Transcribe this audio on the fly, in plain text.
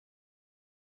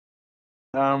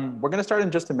We're going to start in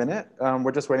just a minute.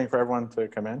 We're just waiting for everyone to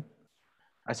come in.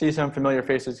 I see some familiar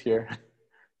faces here.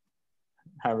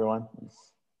 Hi, everyone.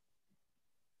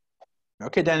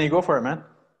 Okay, Danny, go for it, man.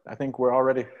 I think we're all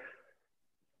ready.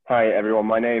 Hi, everyone.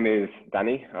 My name is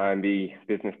Danny. I'm the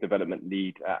business development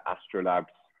lead at Astrolabs,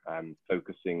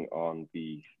 focusing on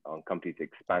companies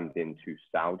expanding to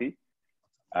Saudi.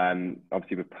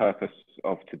 Obviously, the purpose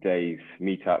of today's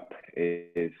meetup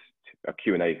is a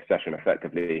Q&A session,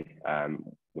 effectively,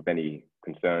 with any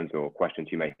concerns or questions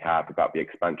you may have about the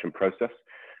expansion process.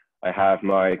 I have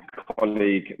my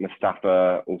colleague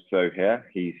Mustafa also here.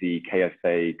 He's the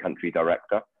KSA country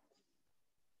director.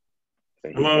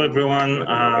 So hello, everyone.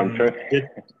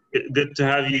 Good to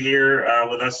have you here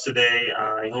with us today.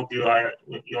 I hope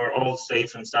you're all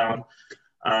safe and sound.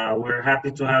 We're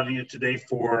happy to have you today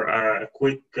for a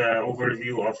quick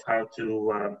overview of how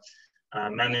to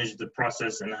manage the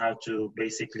process and how to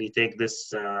basically take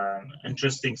this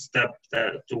interesting step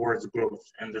towards growth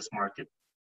in this market.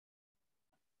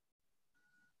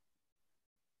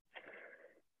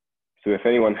 So if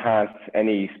anyone has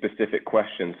any specific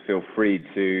questions, feel free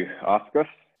to ask us,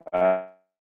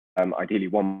 ideally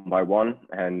one by one,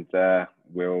 and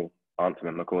we'll answer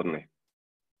them accordingly.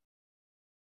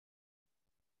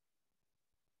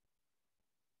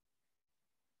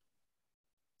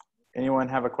 Anyone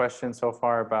have a question so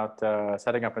far about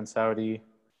setting up in Saudi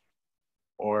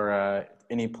or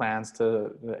any plans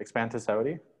to expand to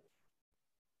Saudi?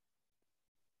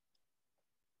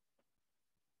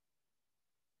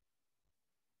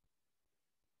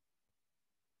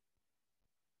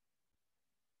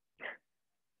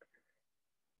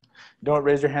 Don't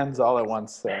raise your hands all at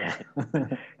once. Okay,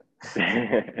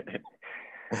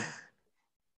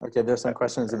 there's some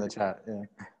questions in the chat. Yeah.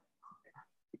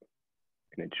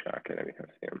 In the chat, let me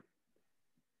see them.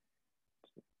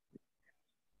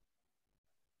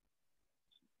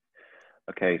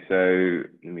 Okay, so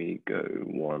let me go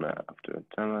one after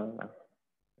another.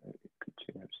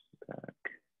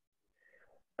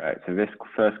 All right, so this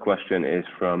first question is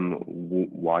from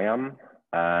Wayam.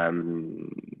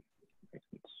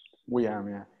 Wayam,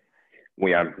 yeah.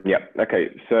 Wayam, yeah. Okay,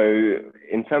 so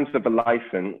in terms of a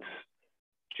license,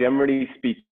 generally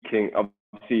speaking,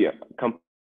 obviously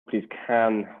companies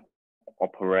can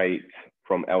operate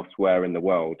from elsewhere in the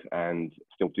world and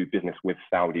still do business with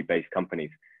Saudi-based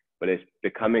companies, but it's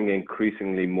becoming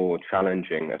increasingly more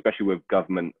challenging, especially with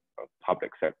government,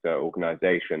 public sector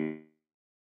organizations.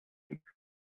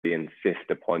 They insist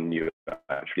upon you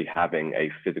actually having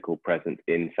a physical presence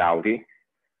in Saudi.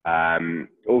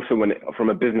 Also, from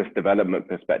a business development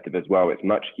perspective as well, it's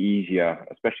much easier,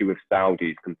 especially with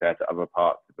Saudis compared to other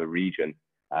parts of the region,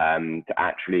 to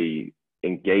actually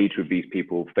engage with these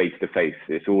people face to face.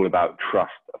 It's all about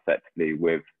trust, effectively,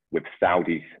 with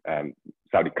Saudi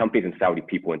companies and Saudi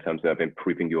people in terms of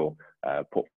improving your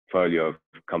portfolio of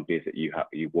companies that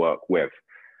you work with.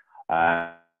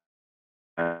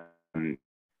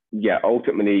 Yeah,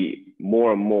 ultimately,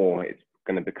 more and more, it's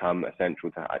going to become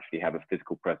essential to actually have a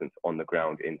physical presence on the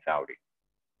ground in Saudi.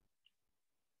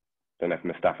 Don't know if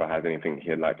Mustafa has anything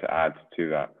he'd like to add to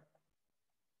that.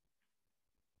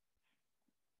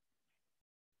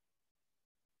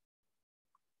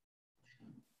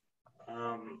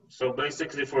 So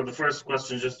basically, for the first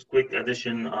question, just a quick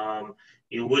addition,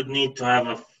 you would need to have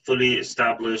a fully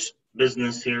established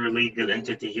business here, legal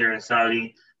entity here in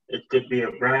Saudi. It could be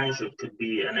a branch, it could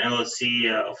be an LLC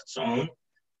of its own,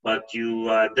 but you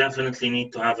definitely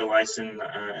need to have a license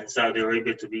in Saudi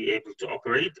Arabia to be able to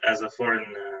operate as a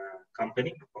foreign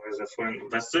company or as a foreign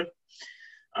investor.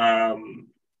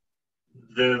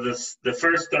 The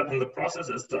first step in the process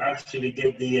is to actually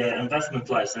get the investment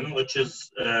license, which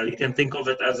is, you can think of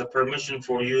it as a permission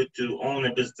for you to own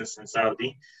a business in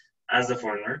Saudi as a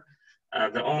foreigner.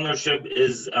 The ownership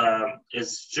is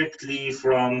strictly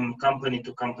from company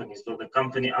to company. So the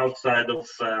company outside of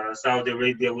Saudi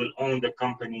Arabia will own the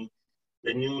company,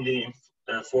 the newly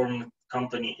formed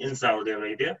company in Saudi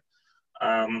Arabia.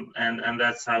 And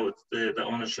that's how the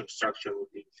ownership structure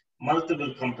would be.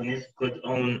 Multiple companies could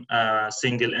own a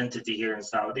single entity here in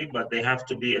Saudi, but they have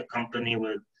to be a company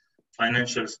with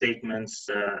financial statements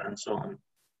and so on.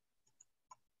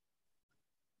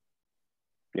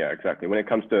 Yeah, exactly. When it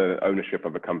comes to ownership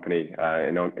of a company,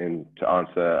 to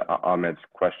answer Ahmed's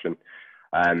question,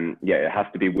 yeah, it has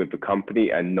to be with the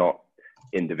company and not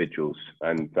individuals.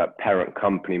 And that parent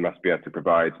company must be able to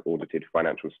provide audited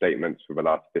financial statements for the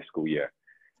last fiscal year.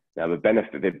 Now,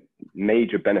 the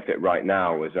major benefit right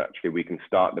now is actually we can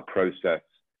start the process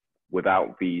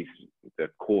without the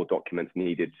core documents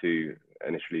needed to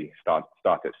initially start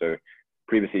it. So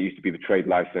previously it used to be the trade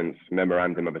license,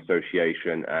 memorandum of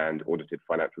association, and audited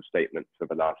financial statements for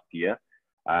the last year.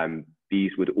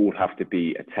 These would all have to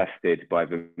be attested by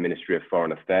the Ministry of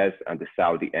Foreign Affairs and the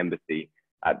Saudi Embassy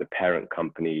at the parent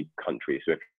company country.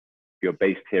 So if you're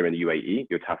based here in the UAE,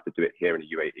 you'd have to do it here in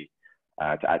the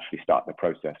UAE to actually start the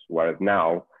process. Whereas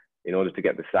now, in order to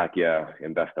get the SAGIA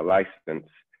investor license,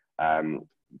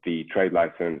 the trade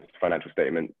license, financial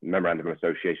statement, memorandum of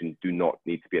association do not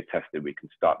need to be attested. We can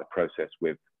start the process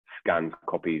with scanned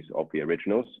copies of the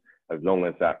originals, as long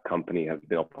as that company has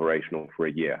been operational for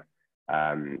a year.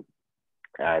 And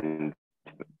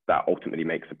that ultimately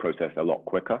makes the process a lot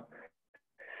quicker.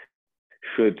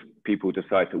 Should people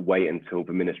decide to wait until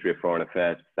the Ministry of Foreign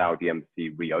Affairs, Saudi Embassy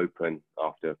reopen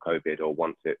after COVID, or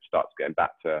once it starts getting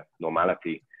back to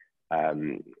normality,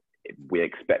 we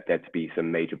expect there to be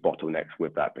some major bottlenecks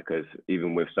with that, because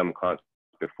even with some clients,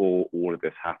 before all of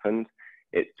this happened,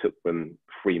 it took them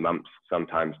 3 months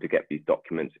sometimes to get these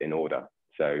documents in order.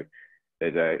 So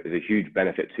there's a huge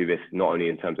benefit to this, not only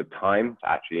in terms of time to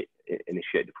actually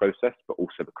initiate the process, but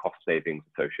also the cost savings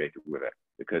associated with it.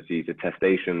 Because these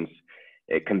attestations,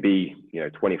 it can be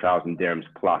 20,000 dirhams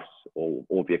plus,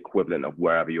 or the equivalent of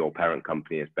wherever your parent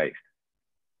company is based.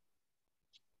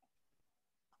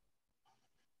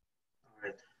 All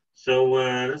right. So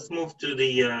let's move to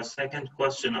the second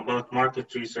question about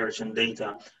market research and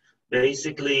data.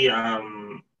 Basically,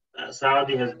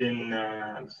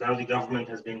 Saudi government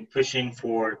has been pushing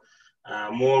for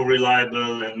more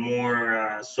reliable and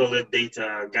more solid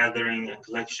data gathering and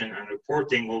collection and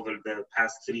reporting over the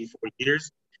past 3-4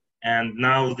 years. And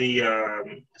now the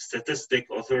statistic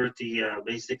authority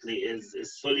basically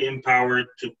is fully empowered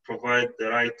to provide the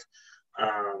right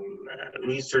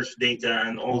research data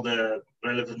and all the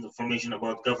relevant information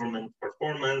about government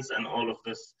performance and all of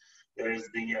this. There is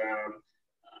the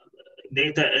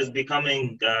data is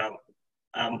becoming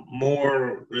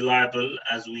more reliable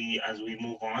as we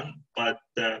move on, but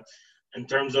in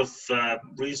terms of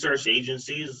research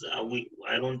agencies,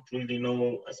 I don't really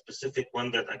know a specific one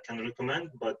that I can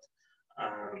recommend, but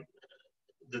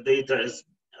the data is,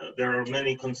 there are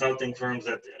many consulting firms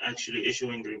that actually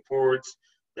issuing reports.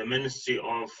 The Ministry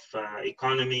of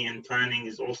Economy and Planning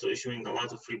is also issuing a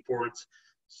lot of reports.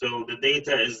 So the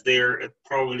data is there. It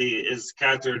probably is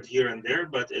scattered here and there,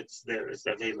 but it's there, it's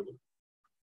available.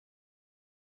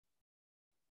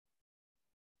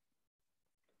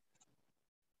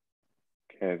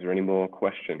 Okay, is there any more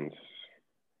questions?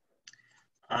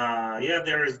 Yeah,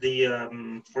 there is the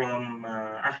from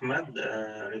Ahmed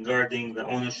regarding the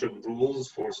ownership rules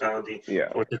for Saudi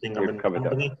for setting up a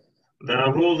company. The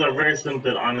rules are very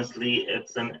simple, honestly.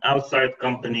 It's an outside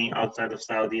company outside of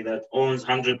Saudi that owns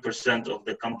 100% of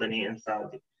the company in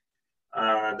Saudi.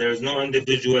 There's no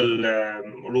individual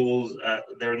rules.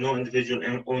 There are no individual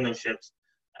ownerships.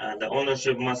 The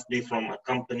ownership must be from a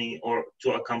company or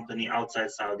to a company outside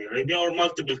Saudi Arabia, or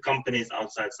multiple companies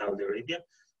outside Saudi Arabia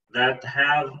that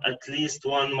have at least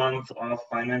 1 month of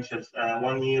financial,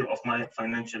 1 year of my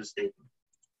financial statement.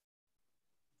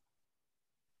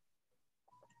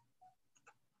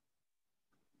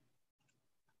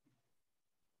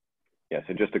 Yeah,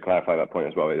 so just to clarify that point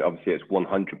as well, obviously it's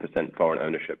 100% foreign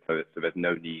ownership, so there's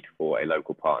no need for a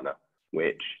local partner,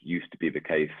 which used to be the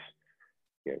case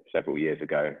several years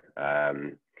ago.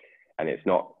 And it's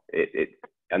not, it's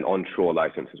an onshore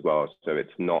license as well, so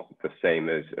it's not the same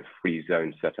as a free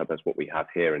zone setup as what we have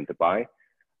here in Dubai.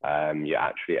 You're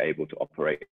actually able to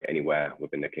operate anywhere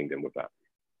within the kingdom with that.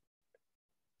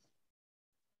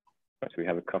 So we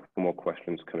have a couple more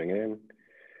questions coming in.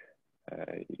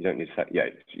 You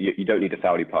don't need a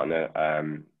Saudi partner,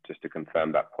 just to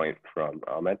confirm that point from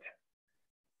Ahmed.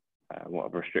 What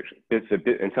other restrictions?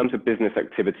 In terms of business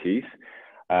activities,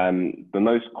 the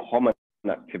most common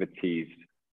activities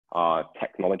are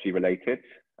technology related,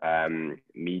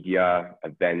 media,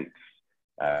 events,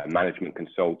 management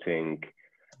consulting.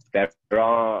 There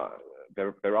are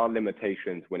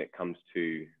limitations when it comes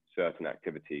to certain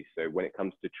activities. So when it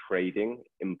comes to trading,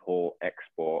 import,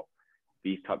 export,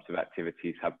 these types of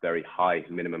activities have very high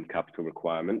minimum capital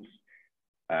requirements,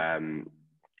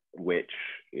 which,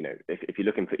 if you're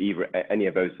looking for any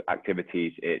of those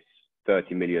activities, it's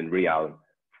 30 million riyal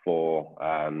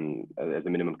as a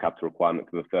minimum capital requirement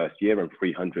for the first year, and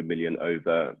 300 million over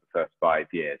the first 5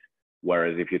 years.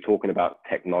 Whereas if you're talking about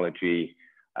technology,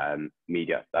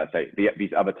 media, let's say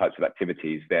these other types of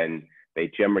activities, then they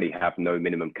generally have no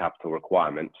minimum capital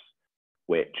requirements,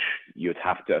 which you'd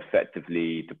have to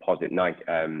effectively deposit most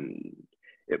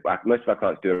of our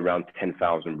clients do around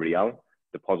 10,000 riyal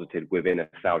deposited within a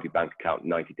Saudi bank account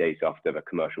 90 days after the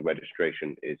commercial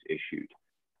registration is issued.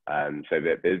 So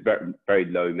there's very, very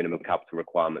low minimum capital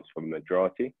requirements for the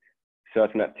majority.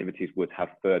 Certain activities would have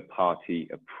third-party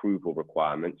approval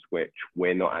requirements, which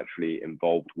we're not actually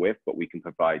involved with, but we can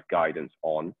provide guidance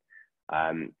on.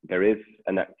 There is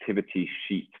an activity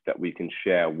sheet that we can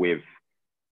share with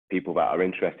people that are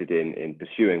interested in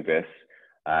pursuing this.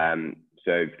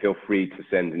 So feel free to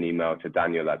send an email to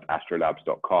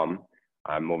daniel@astrolabs.com.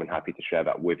 I'm more than happy to share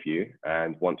that with you.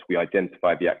 And once we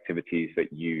identify the activities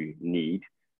that you need,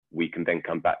 we can then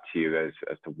come back to you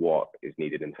as to what is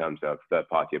needed in terms of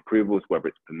third-party approvals, whether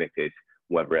it's permitted,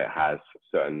 whether it has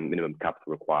certain minimum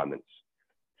capital requirements.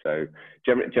 So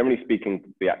generally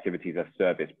speaking, the activities are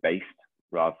service-based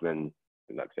rather than,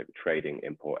 like I said, trading,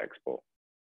 import, export.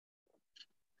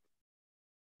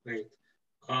 Great.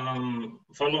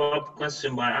 Follow-up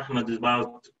question by Ahmed is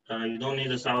about you don't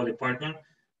need a Saudi partner.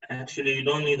 Actually, you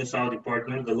don't need a Saudi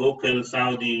partner. The local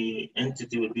Saudi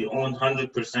entity will be owned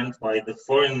 100% by the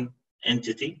foreign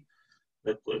entity,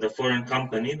 the foreign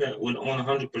company that will own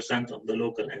 100% of the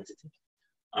local entity.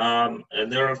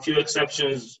 There are a few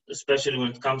exceptions, especially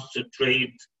when it comes to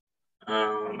trade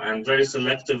and very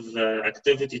selective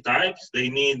activity types. They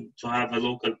need to have a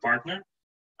local partner.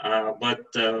 But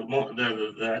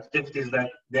the activities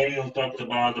that Daniel talked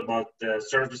about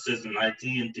services and IT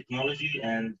and technology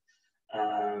and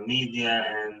media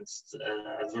and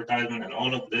advertisement and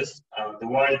all of this, the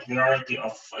wide variety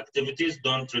of activities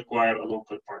don't require a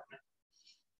local partner.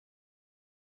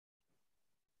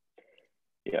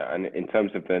 Yeah, and in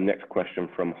terms of the next question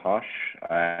from Harsh,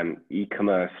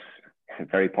 e-commerce,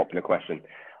 very popular question.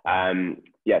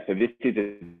 Yeah, so this is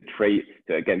a trade,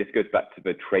 again, this goes back to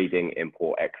the trading,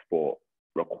 import, export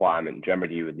requirement.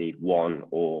 Generally, you would need one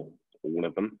or all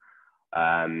of them,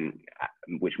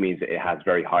 which means that it has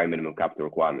very high minimum capital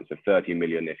requirements. So 30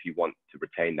 million if you want to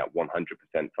retain that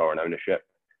 100% foreign ownership,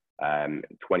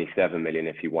 27 million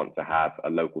if you want to have a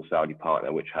local Saudi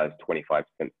partner, which has 25%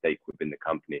 stake within the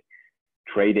company.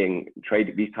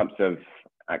 These types of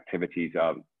activities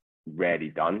are rarely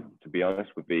done, to be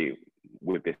honest, with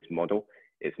this model.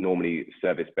 It's normally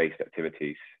service-based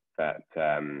activities that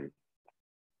are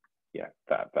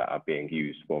being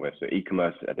used for this. So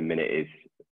e-commerce at the minute is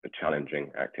a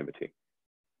challenging activity.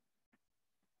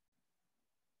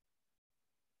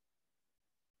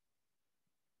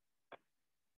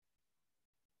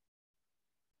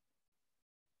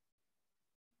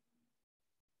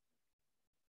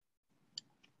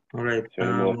 All right. So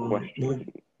any more questions?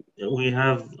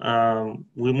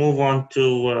 We move on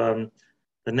to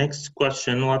the next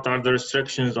question. What are the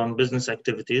restrictions on business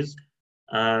activities?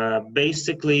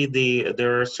 Basically,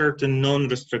 there are certain known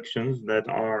restrictions that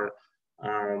are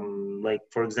like,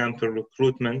 for example,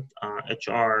 recruitment,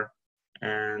 HR,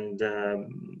 and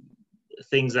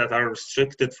things that are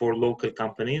restricted for local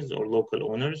companies or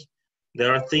local owners.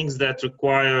 There are things that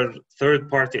require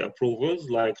third-party approvals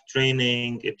like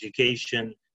training,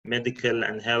 education, medical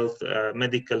and health,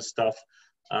 medical stuff,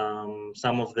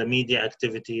 some of the media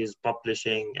activities,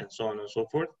 publishing, and so on and so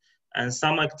forth. And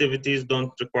some activities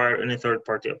don't require any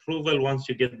third-party approval. Once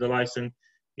you get the license,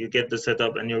 you get the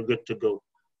setup and you're good to go.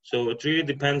 So it really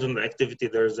depends on the activity.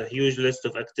 There's a huge list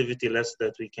of activity lists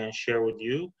that we can share with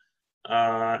you.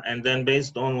 And then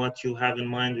based on what you have in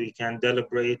mind, we can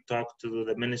deliberate, talk to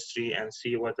the ministry and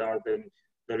see what are the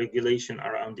regulation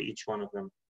around each one of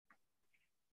them.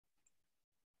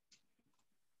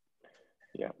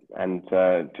 Yeah, and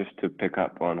just to pick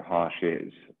up on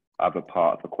Harsh's other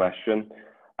part of the question,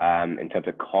 in terms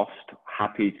of cost,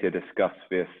 happy to discuss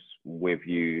this with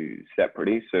you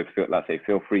separately. So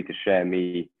feel free to share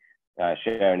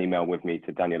an email with me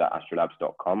to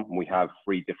daniel@astrolabs.com. We have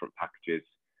 3 different packages,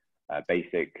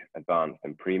 basic, advanced,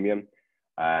 and premium.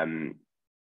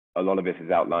 A lot of this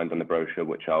is outlined on the brochure,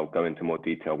 which I'll go into more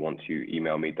detail once you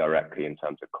email me directly in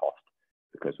terms of cost,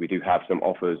 because we do have some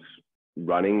offers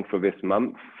running for this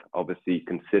month. Obviously,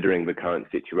 considering the current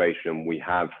situation, we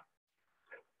have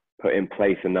put in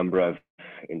place a number of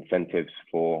incentives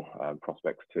for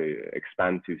prospects to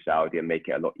expand to Saudi and make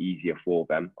it a lot easier for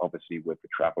them. Obviously, with the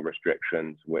travel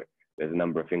restrictions, there's a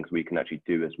number of things we can actually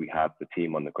do as we have the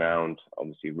team on the ground,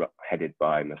 obviously headed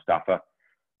by Mustafa.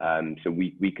 So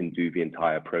we can do the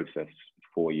entire process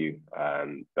for you.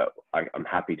 But I'm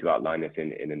happy to outline this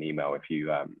in an email if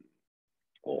you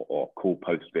or call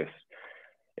post this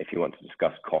if you want to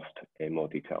discuss cost in more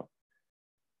detail.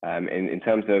 In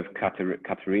terms of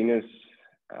Katerina's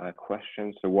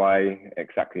question, so why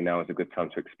exactly now is a good time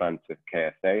to expand to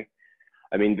KSA?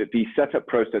 I mean, the setup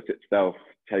process itself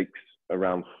takes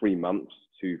around 3 months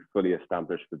to fully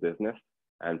establish the business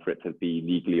and for it to be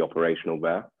legally operational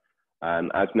there.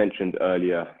 As mentioned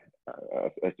earlier,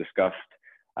 as discussed,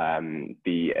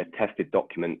 The attested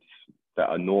documents that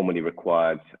are normally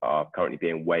required are currently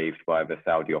being waived by the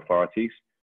Saudi authorities.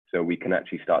 So we can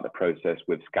actually start the process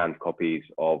with scanned copies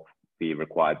of the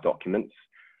required documents,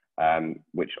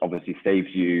 which obviously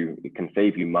it can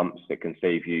save you months, it can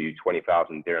save you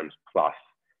 20,000 dirhams plus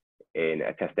in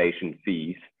attestation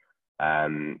fees.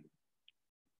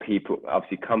 People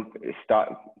obviously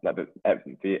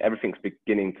everything's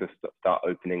beginning to start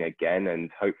opening again, and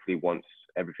hopefully once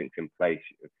everything's in place,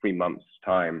 3 months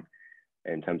time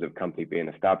in terms of company being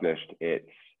established,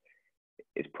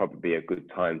 it's probably a good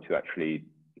time to actually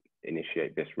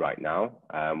initiate this right now.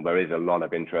 There is a lot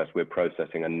of interest. We're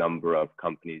processing a number of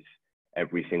companies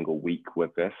every single week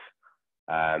with this.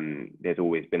 There's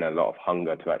always been a lot of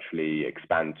hunger to actually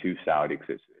expand to Saudi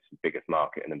because it's the biggest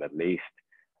market in the Middle East.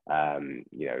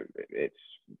 You know, it's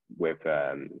with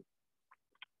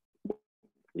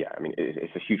yeah, I mean,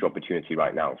 it's a huge opportunity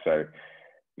right now. So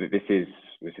this is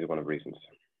one of the reasons.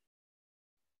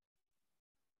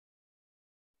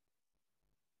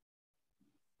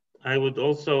 I would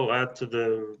also add to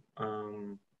the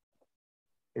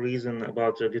reason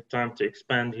about a good time to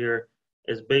expand here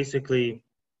is basically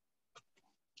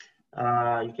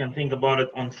you can think about it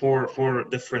on four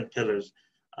different pillars.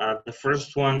 The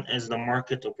first one is the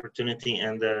market opportunity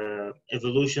and the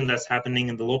evolution that's happening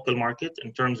in the local market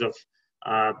in terms of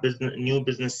new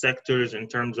business sectors, in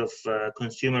terms of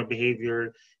consumer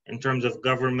behavior, in terms of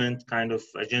government kind of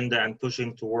agenda and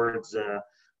pushing towards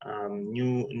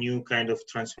new kind of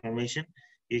transformation.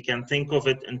 You can think of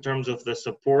it in terms of the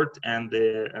support and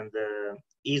the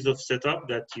ease of setup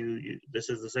that this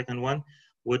is the second one,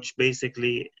 which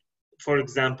basically, for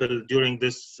example, during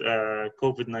this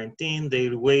COVID-19, they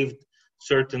waived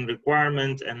certain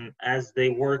requirements, and as they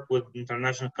work with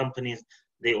international companies,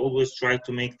 they always try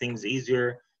to make things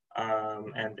easier,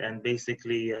 and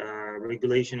basically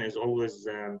regulation is always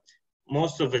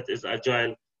most of it is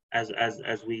agile as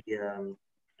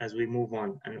we move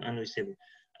on and we see.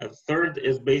 Third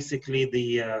is basically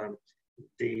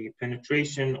the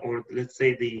penetration, or let's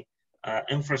say the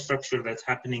infrastructure that's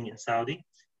happening in Saudi.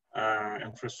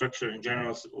 Infrastructure in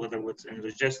general, whether it's in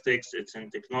logistics, it's in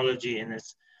technology, and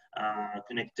it's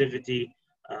connectivity,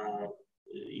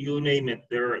 you name it.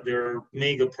 There are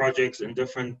mega projects in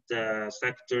different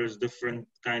sectors, different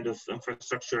kind of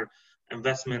infrastructure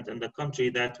investment in the country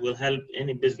that will help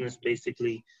any business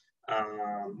basically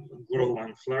grow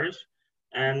and flourish.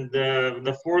 And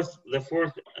the fourth,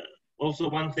 also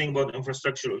one thing about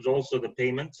infrastructure is also the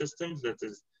payment systems that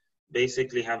is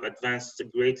basically have advanced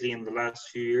greatly in the last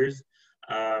few years.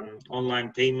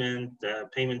 Online payment,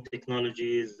 payment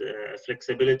technologies,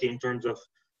 flexibility in terms of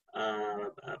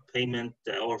payment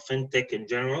or fintech in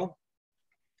general,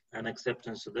 and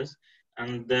acceptance of this.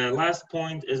 And the last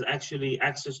point is actually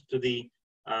access to the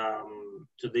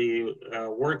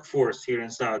workforce here in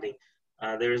Saudi.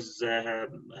 There's a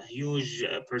huge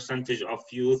percentage of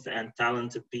youth and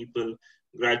talented people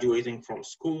graduating from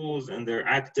schools, and they're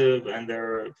active, and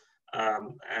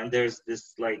and there's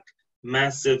this like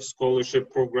massive scholarship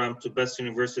program to best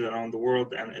university around the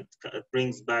world, and it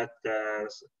brings back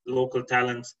local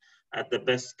talents at the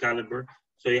best caliber.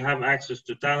 So you have access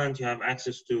to talent, you have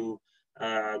access to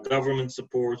government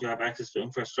support, you have access to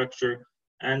infrastructure,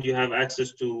 and you have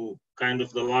access to kind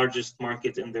of the largest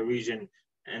market in the region,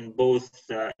 and both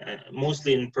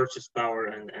mostly in purchase power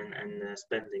and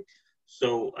spending.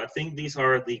 So I think these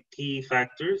are the key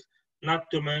factors,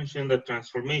 not to mention the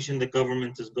transformation the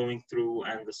government is going through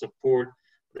and the support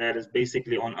that is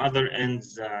basically on other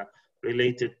ends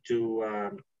related to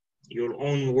your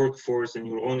own workforce and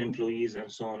your own employees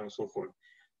and so on and so forth.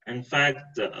 In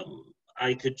fact,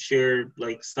 I could share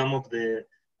like some of the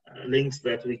links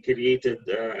that we created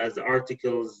as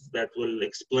articles that will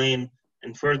explain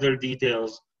in further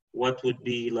details what would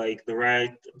be like the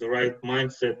right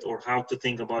mindset, or how to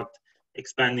think about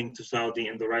expanding to Saudi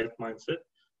in the right mindset.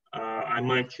 I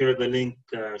might share the link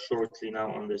shortly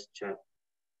now on this chat.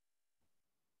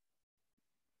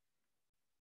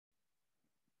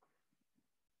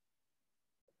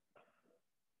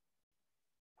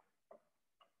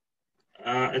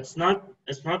 It's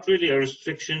not really a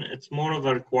restriction, it's more of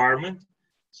a requirement.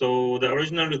 So the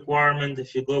original requirement,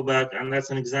 if you go back, and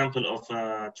that's an example of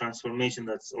a transformation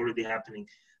that's already happening.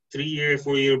 4 years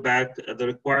back, the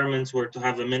requirements were to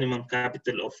have a minimum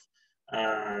capital of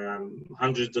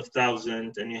hundreds of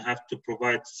thousands, and you have to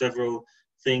provide several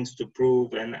things to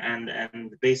prove,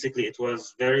 and basically it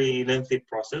was very lengthy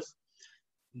process.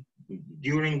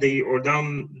 During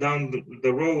down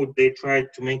the road, they tried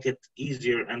to make it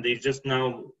easier, and they just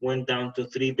now went down to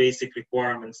 3 basic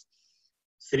requirements.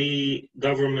 three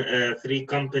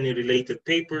company-related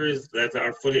papers that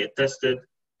are fully attested,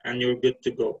 and you're good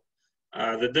to go.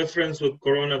 The difference with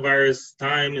coronavirus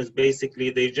time is basically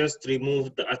they just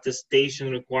removed the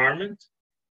attestation requirement.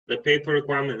 The paper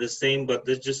requirement is the same, but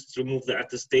they just removed the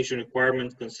attestation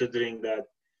requirement, considering that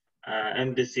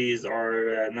embassies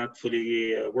are not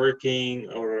fully working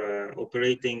or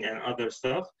operating and other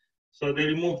stuff. So they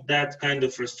removed that kind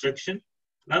of restriction,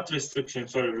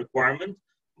 requirement.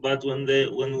 But when the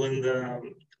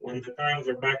times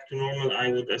are back to normal,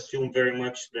 I would assume very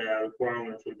much the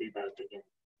requirement will be back again.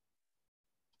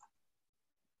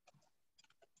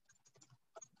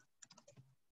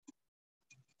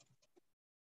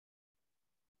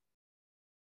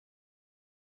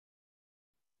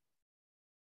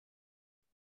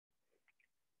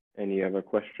 Any other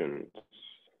questions?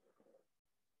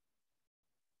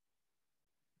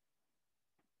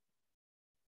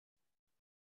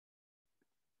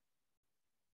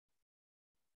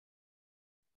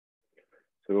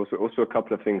 So also a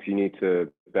couple of things you need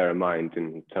to bear in mind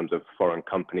in terms of foreign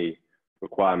company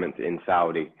requirements in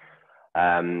Saudi.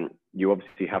 You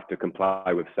obviously have to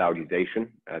comply with Saudization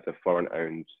as a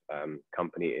foreign-owned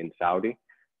company in Saudi.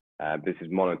 This is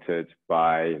monitored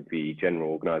by the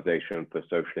General Organization for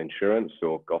Social Insurance,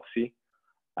 or GOSI.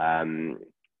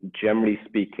 Generally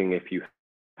speaking, if you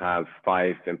have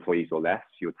 5 employees or less,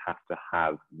 you would have to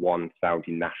have 1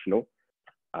 Saudi national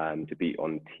to be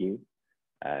on the team.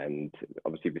 And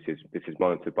obviously this is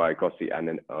monitored by GOSI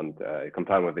and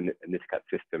complying with the NISCAT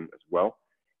system as well.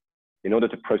 In order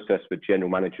to process the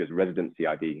general manager's residency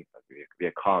ID,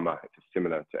 via Karma, it's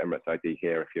similar to Emirates ID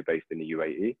here if you're based in the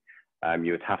UAE,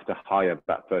 you would have to hire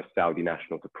that first Saudi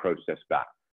national to process that.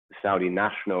 The Saudi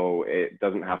national, it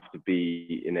doesn't have to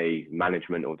be in a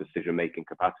management or decision-making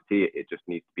capacity. It just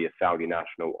needs to be a Saudi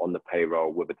national on the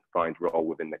payroll with a defined role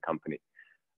within the company.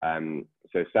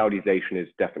 So Saudization is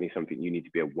definitely something you need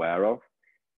to be aware of.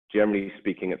 Generally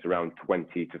speaking, it's around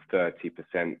 20 to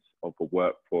 30% of the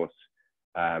workforce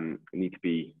need to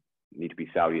be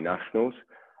Saudi nationals.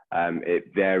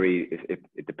 It varies.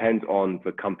 It depends on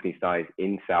the company size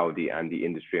in Saudi and the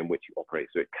industry in which you operate.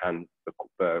 So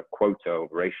the quota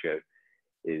ratio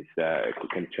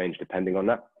can change depending on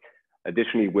that.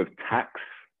 Additionally, with tax,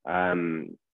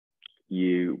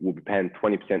 you will be paying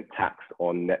 20% tax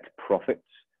on net profits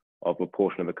of a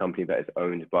portion of a company that is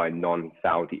owned by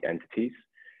non-Saudi entities.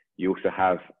 You also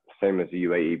have, same as the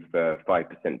UAE,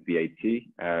 5% VAT,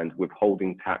 and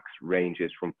withholding tax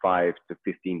ranges from 5 to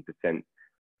 15%,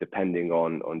 depending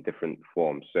on different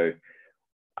forms. So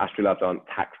Astrolabs aren't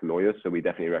tax lawyers, so we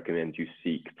definitely recommend you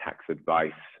seek tax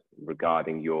advice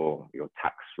regarding your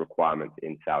tax requirements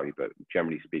in Saudi. But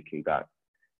generally speaking, that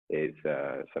is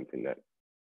something that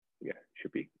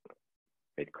should be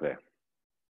made clear.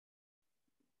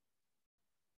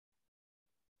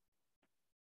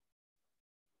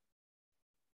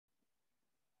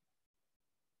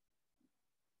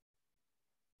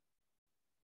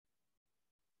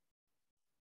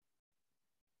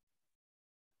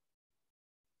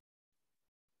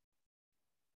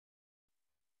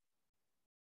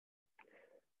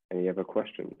 Any other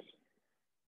questions?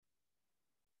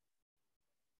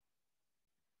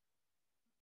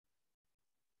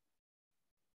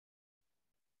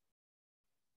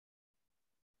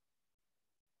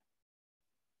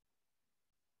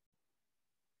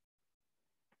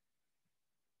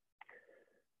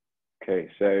 Okay,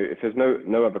 so if there's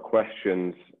no other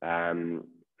questions,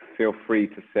 feel free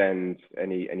to send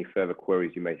any further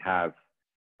queries you may have,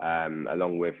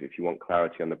 along with, if you want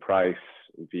clarity on the price,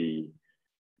 the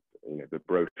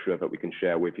brochure that we can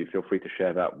share with you. Feel free to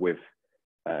share that with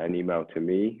an email to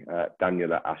me,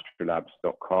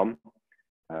 daniel@astrolabs.com.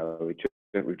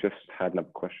 We've just had another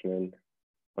question in.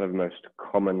 One of the most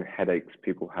common headaches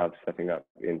people have setting up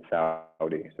in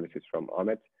Saudi. So this is from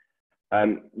Ahmed.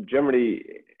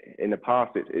 Generally, in the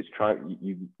past,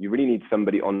 you really need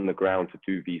somebody on the ground to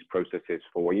do these processes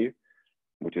for you,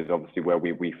 which is obviously where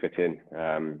we fit in,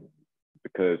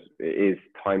 because it is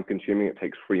time consuming. It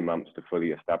takes 3 months to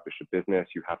fully establish a business.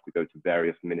 You have to go to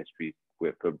various ministries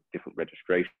for different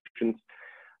registrations.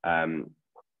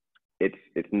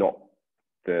 It's not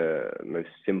the most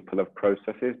simple of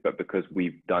processes, but because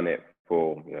we've done it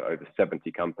for over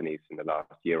 70 companies in the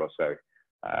last year or so,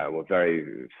 we're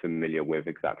very familiar with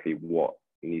exactly what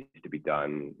needs to be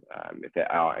done. If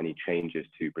there are any changes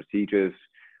to procedures,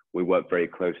 we work very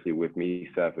closely with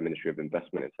MISA, the Ministry of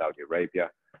Investment in Saudi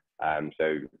Arabia.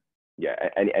 So yeah,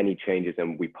 any changes,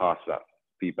 and we pass that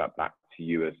feedback back to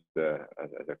you as a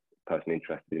person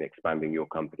interested in expanding your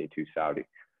company to Saudi.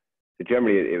 So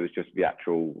generally, it was just the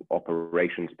actual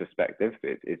operations perspective.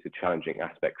 It's a challenging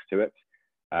aspects to it.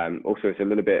 Also, it's a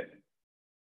little bit,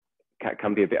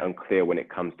 can be a bit unclear when it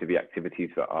comes to the activities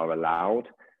that are allowed.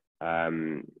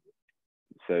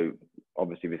 So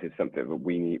obviously this is something that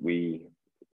we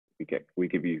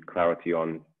give you clarity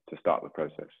on to start the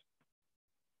process.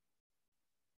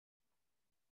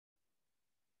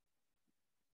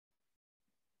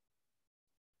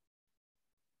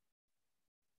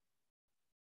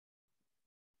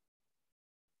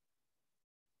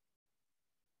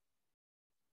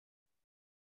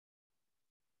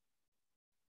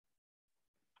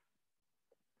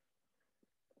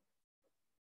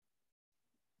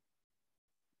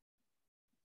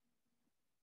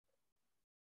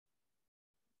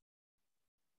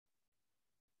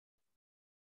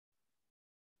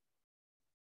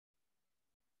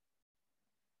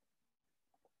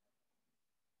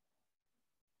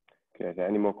 Okay, are there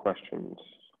any more questions?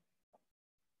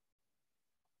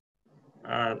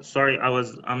 Sorry,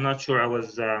 I'm not sure.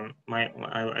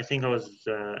 I think I was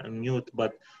mute,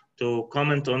 but to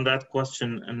comment on that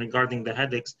question and regarding the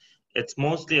headaches, it's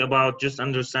mostly about just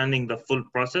understanding the full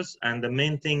process. And the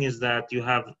main thing is that you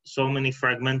have so many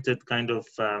fragmented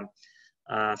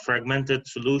fragmented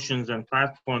solutions and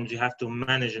platforms you have to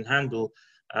manage and handle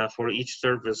for each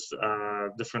service,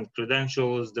 different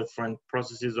credentials, different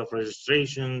processes of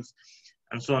registrations,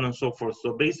 and so on and so forth.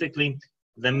 So basically,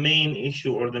 the main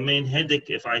issue or the main headache,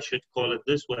 if I should call it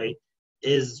this way,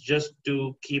 is just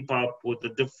to keep up with the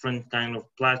different kind of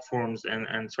platforms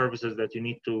and services that you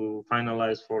need to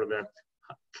finalize for the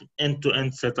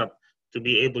end-to-end setup to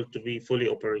be able to be fully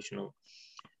operational.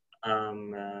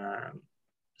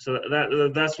 So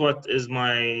that's what is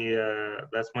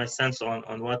that's my sense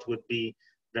on what would be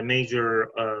the major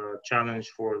challenge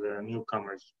for the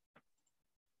newcomers.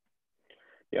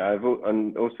 Yeah,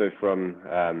 and also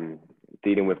from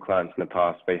dealing with clients in the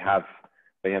past, they have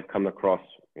come across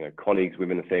colleagues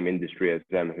within the same industry as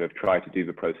them who have tried to do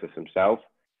the process themselves,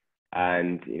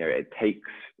 and it takes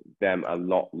them a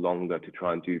lot longer to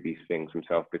try and do these things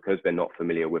themselves because they're not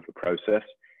familiar with the process.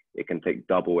 It can take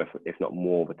double, if not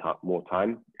more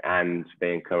time, and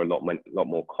they incur a lot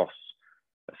more costs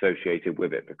associated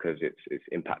with it because it's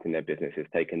impacting their business. It's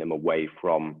taking them away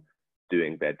from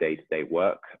doing their day-to-day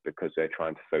work because they're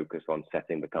trying to focus on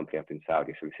setting the company up in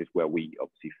Saudi. So this is where we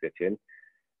obviously fit in.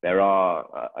 There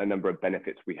are a number of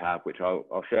benefits we have, which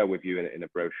I'll share with you in a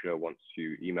brochure once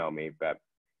you email me. But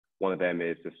one of them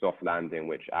is the soft landing,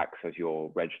 which acts as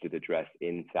your registered address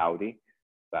in Saudi.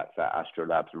 That's at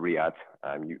Astrolabs Riyadh.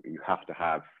 You have to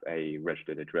have a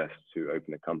registered address to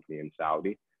open a company in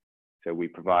Saudi. So we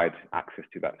provide access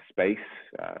to that space,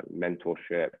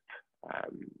 mentorship.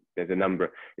 There's a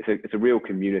number. It's a real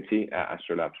community at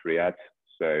Astrolabs Riyadh.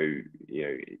 So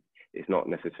it's not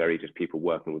necessarily just people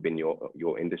working within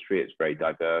your industry. It's very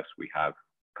diverse. We have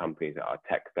companies that are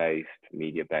tech-based,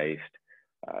 media-based,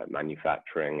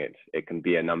 manufacturing. It can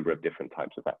be a number of different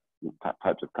types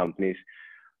of companies.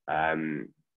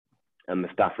 And the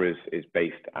staffer is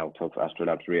based out of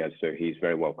Astrolabs Riyadh, so he's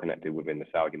very well connected within the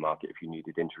Saudi market. If you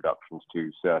needed introductions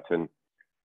to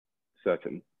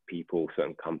certain people,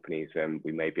 certain companies, then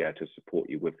we may be able to support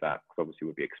you with that. Because obviously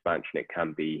with the expansion, it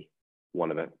can be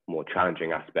one of the more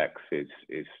challenging aspects is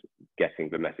getting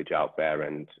the message out there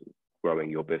and growing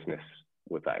your business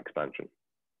with that expansion.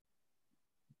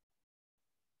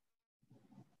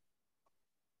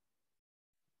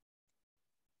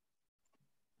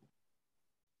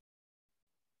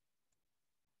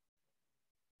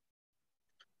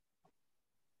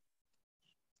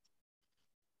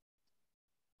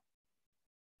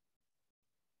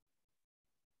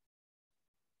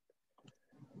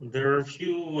 There are a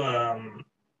few,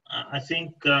 I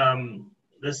think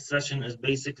this session is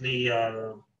basically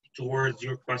towards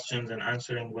your questions and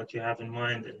answering what you have in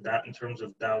mind in terms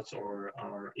of doubts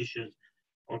or issues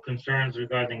or concerns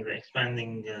regarding the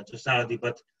expanding to Saudi.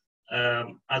 But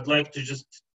I'd like to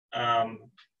just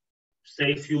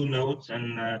say a few notes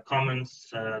and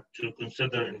comments to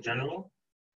consider in general.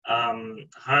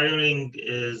 Hiring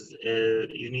is,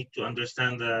 you need to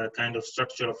understand the kind of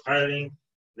structure of hiring.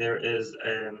 There is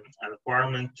a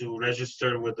requirement to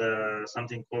register with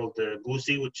something called the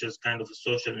GUSI, which is kind of a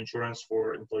social insurance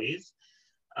for employees.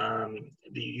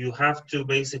 You have to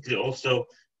basically also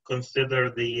consider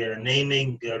the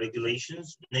naming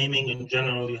regulations. Naming in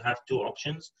general, you have two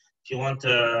options. If you want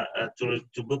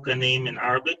to book a name in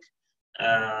Arabic,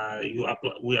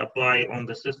 we apply on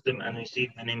the system and we see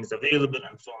if the name is available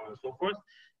and so on and so forth.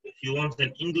 If you want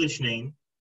an English name,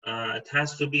 it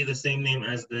has to be the same name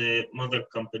as the mother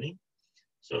company.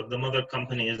 So the mother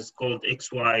company is called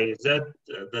XYZ.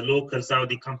 The local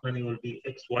Saudi company will be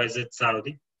XYZ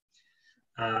Saudi.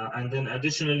 And then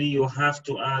additionally, you have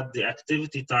to add the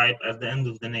activity type at the end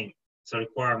of the name. It's a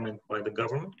requirement by the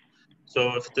government.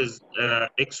 So if it is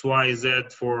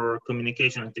XYZ for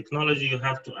communication and technology, you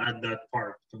have to add that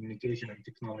part, communication and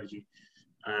technology,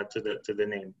 to the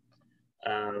name.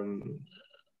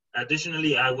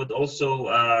 Additionally, I would also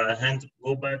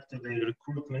go back to the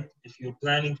recruitment. If you're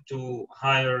planning to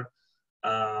hire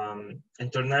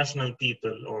international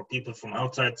people or people from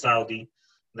outside Saudi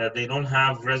that they don't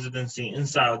have residency in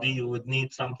Saudi, you would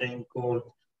need something called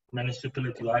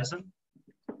municipality license,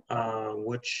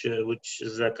 which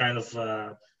is a kind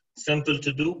of simple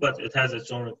to do, but it has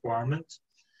its own requirements.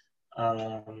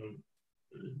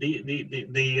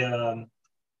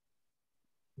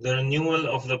 The renewal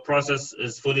of the process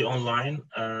is fully online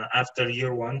after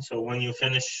year one. So when you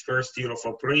finish first year of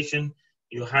operation,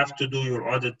 you have to do your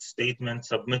audit statement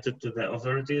submitted to the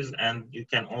authorities, and you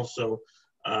can also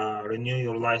renew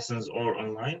your license or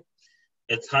online.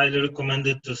 It's highly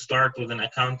recommended to start with an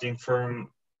accounting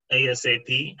firm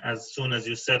ASAP. As soon as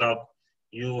you set up,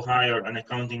 you hire an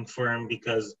accounting firm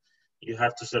because you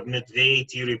have to submit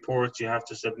VAT reports, you have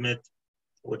to submit,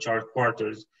 which are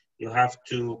quarters, you have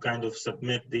to kind of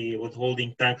submit the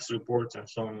withholding tax reports and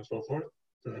so on and so forth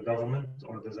to the government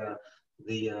or to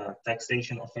the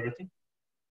taxation authority.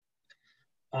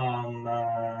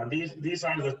 These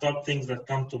are the top things that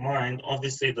come to mind.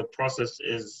 Obviously, the process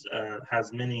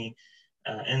has many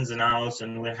ins and outs,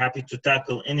 and we're happy to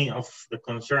tackle any of the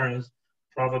concerns.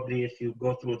 Probably if you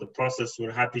go through the process, we're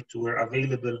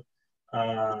available.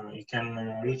 You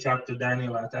can reach out to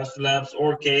Daniel at Astrolabs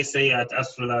or KSA at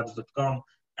astrolabs.com,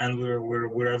 and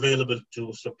we're available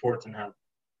to support and help.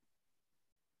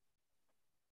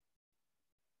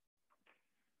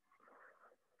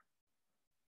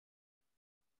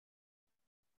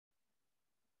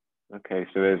 Okay,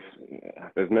 so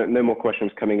there's no more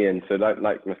questions coming in. So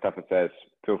like Mustafa says,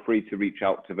 feel free to reach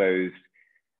out to those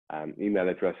email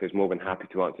addresses. More than happy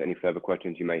to answer any further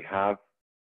questions you may have.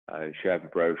 Share the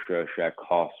brochure, share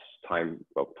costs, time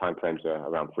frames are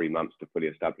around 3 months to fully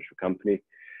establish a company,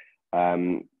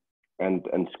 and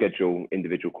schedule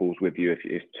individual calls with you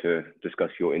if to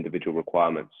discuss your individual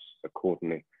requirements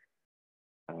accordingly.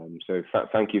 So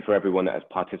thank you for everyone that has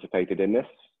participated in this.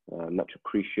 Much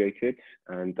appreciated,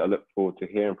 and I look forward to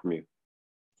hearing from you.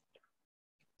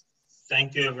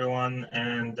 Thank you, everyone,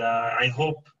 and I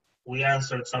hope we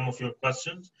answered some of your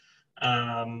questions.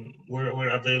 We're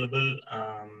available.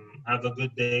 Have a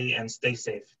good day and stay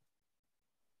safe.